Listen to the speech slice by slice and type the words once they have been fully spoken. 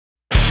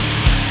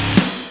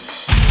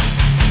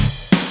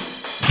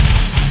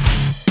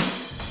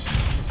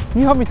Can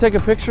you help me take a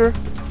picture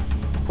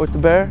with the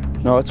bear?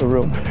 No, it's a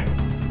real bear.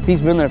 He's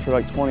been there for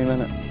like 20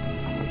 minutes.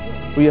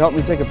 Will you help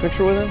me take a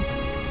picture with him?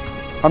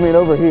 I mean,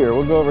 over here.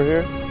 We'll go over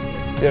here.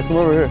 Yeah, come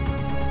over here.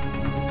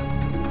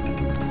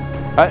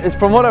 It's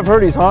from what I've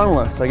heard, he's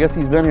harmless. I guess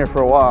he's been here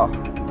for a while.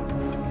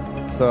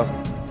 So,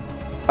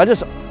 I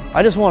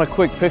just want a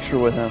quick picture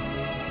with him.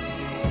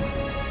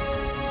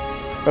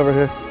 Over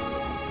here.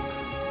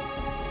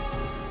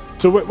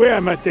 So where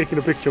am I taking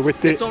a picture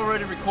with the? It's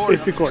already recorded.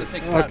 It's recorded.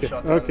 Take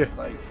snapshots Okay. of it,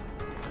 like.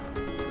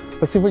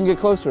 Let's see if we can get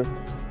closer.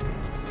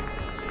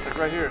 Like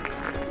right here.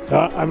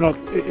 I'm not.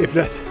 If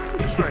that.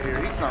 He's right here.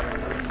 He's not right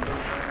here.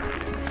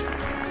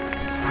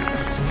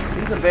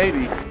 He's a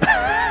baby.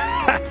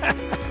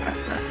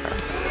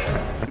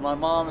 My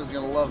mom is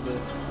gonna love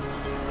this.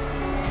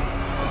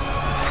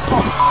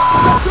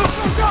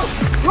 Go!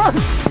 Run!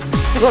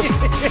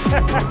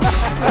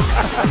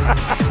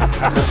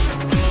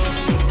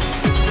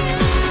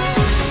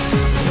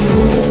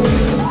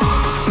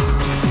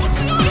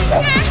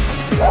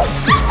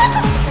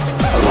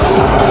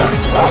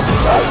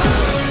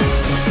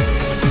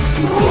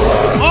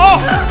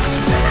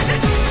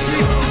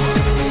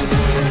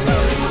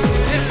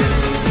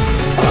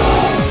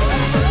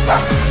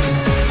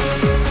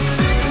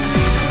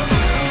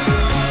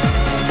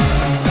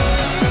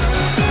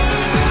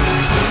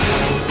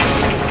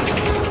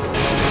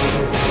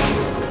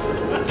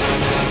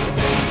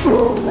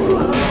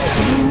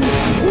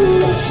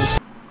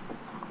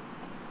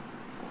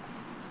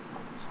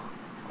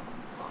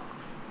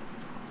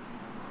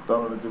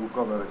 Täällä on nyt joku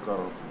kaveri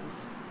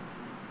karhupuussa.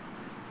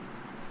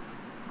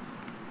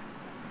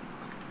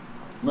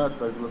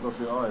 Näyttää kyllä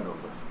tosi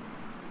aidolta.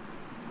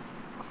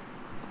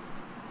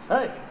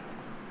 Hei!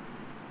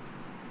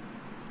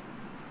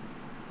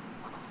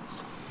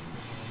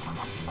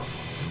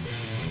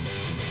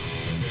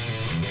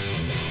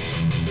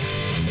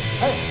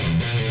 Hei!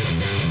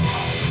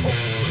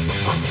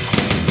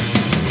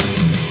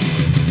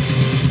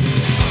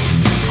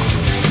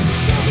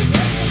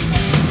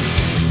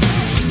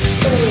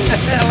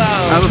 Hello.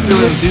 I have a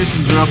feeling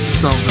Deuces are up to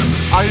something.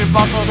 Are you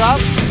buckled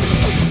up?